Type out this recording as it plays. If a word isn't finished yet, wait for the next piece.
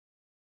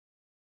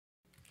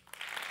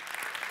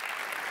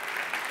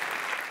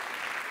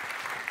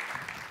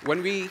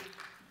When we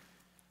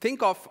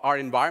think of our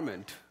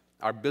environment,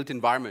 our built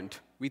environment,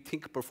 we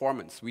think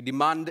performance. We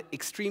demand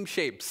extreme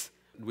shapes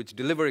which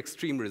deliver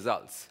extreme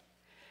results.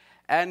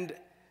 And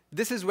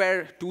this is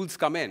where tools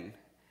come in.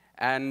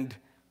 And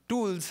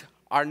tools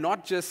are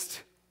not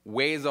just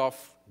ways of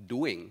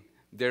doing.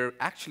 They're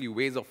actually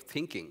ways of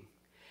thinking.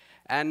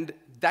 And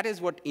that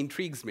is what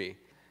intrigues me.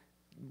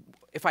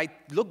 If I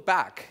look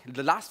back,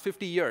 the last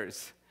 50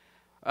 years,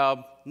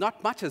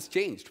 not much has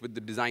changed with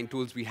the design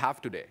tools we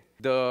have today.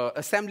 The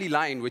assembly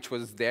line, which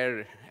was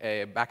there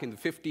back in the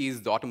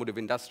 50s, the automotive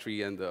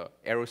industry and the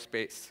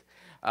aerospace,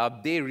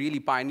 they really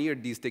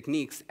pioneered these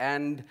techniques,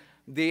 and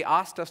they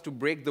asked us to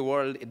break the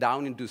world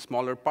down into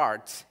smaller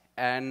parts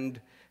and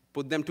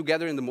put them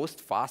together in the most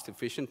fast,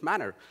 efficient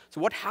manner.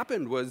 So what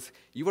happened was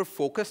you were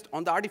focused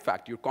on the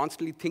artifact. You're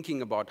constantly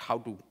thinking about how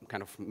to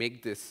kind of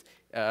make this,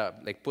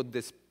 put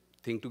this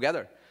thing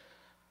together.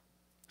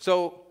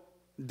 So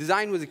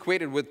design was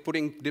equated with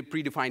putting the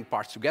predefined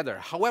parts together.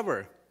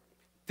 However,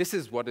 this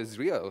is what is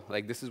real.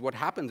 Like, this is what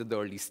happens at the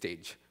early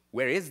stage.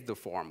 Where is the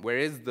form? Where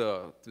is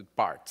the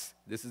parts?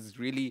 This is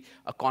really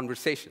a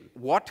conversation.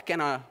 What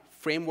can a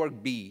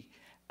framework be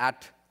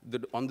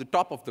on the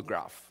top of the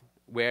graph,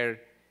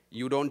 where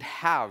you don't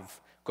have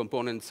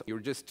components? You're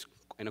just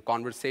in a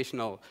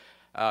conversational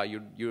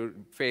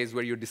phase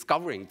where you're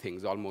discovering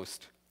things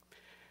almost.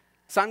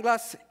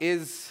 Sunglass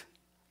is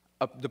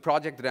the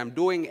project that I'm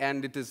doing,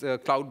 and it is a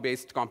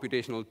cloud-based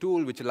computational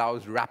tool which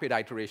allows rapid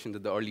iterations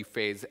at the early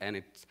phase,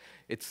 and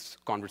it's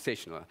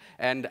conversational.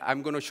 And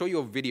I'm going to show you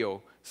a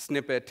video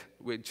snippet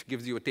which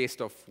gives you a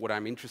taste of what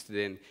I'm interested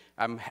in.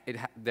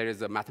 There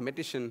is a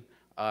mathematician,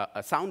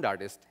 a sound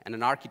artist, and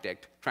an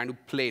architect trying to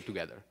play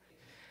together.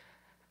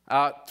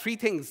 Three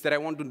things that I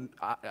want to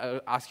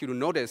ask you to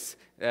notice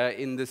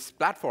in this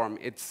platform.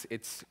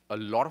 It's a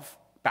lot of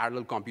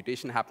parallel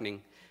computation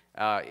happening.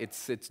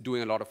 It's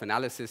doing a lot of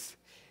analysis.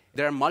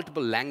 There are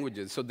multiple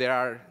languages, so there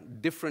are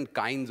different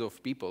kinds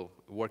of people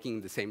working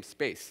in the same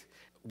space.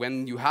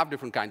 When you have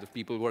different kinds of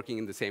people working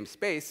in the same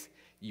space,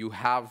 you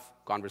have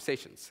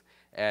conversations.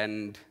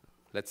 And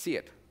let's see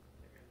it.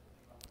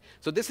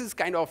 So this is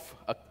kind of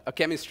a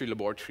chemistry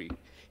laboratory.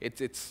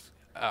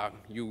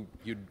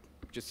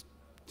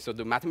 So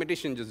the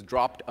mathematician just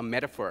dropped a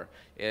metaphor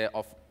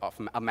of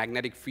a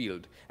magnetic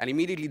field. And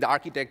immediately the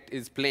architect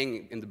is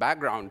playing in the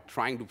background,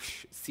 trying to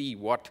see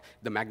what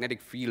the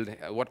magnetic field,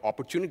 what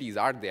opportunities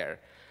are there.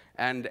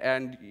 And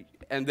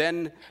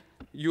then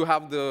you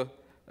have the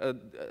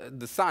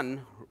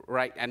sun,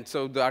 right? And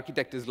so the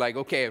architect is like,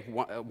 OK,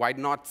 why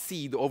not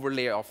see the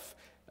overlay of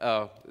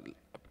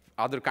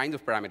other kinds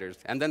of parameters?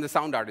 And then the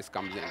sound artist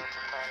comes in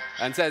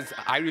and says,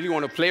 I really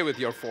want to play with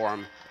your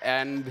form.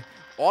 And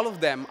all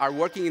of them are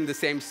working in the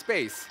same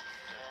space.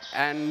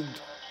 And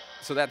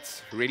so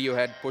that's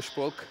Radiohead,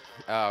 Push-Polk.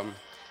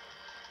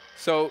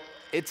 So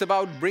it's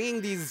about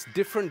bringing these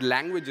different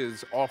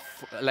languages of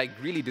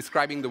really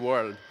describing the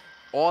world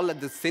all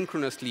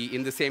synchronously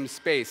in the same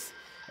space,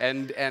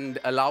 and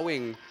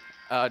allowing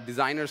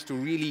designers to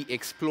really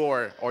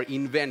explore or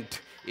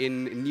invent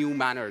in new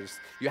manners.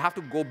 You have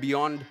to go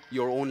beyond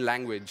your own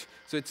language.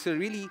 So it's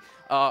really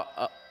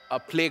a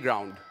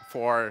playground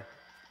for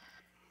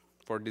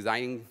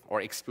designing or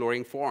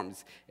exploring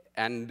forms.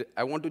 And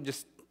I want to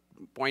just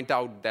point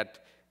out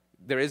that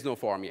there is no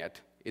form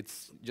yet.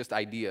 It's just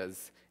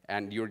ideas,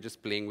 and you're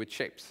just playing with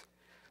shapes.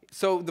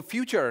 So the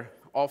future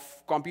of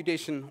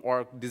computation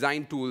or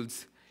design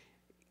tools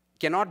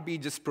cannot be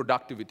just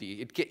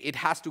productivity. It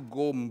has to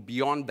go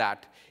beyond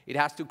that. It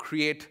has to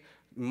create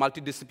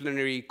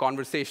multidisciplinary,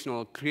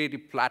 conversational,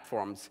 creative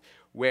platforms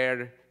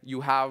where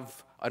you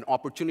have an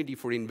opportunity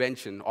for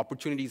invention,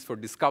 opportunities for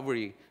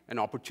discovery, and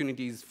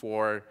opportunities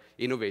for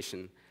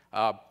innovation.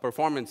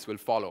 Performance will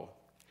follow.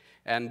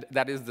 And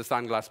that is the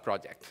Sunglass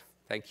Project.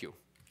 Thank you.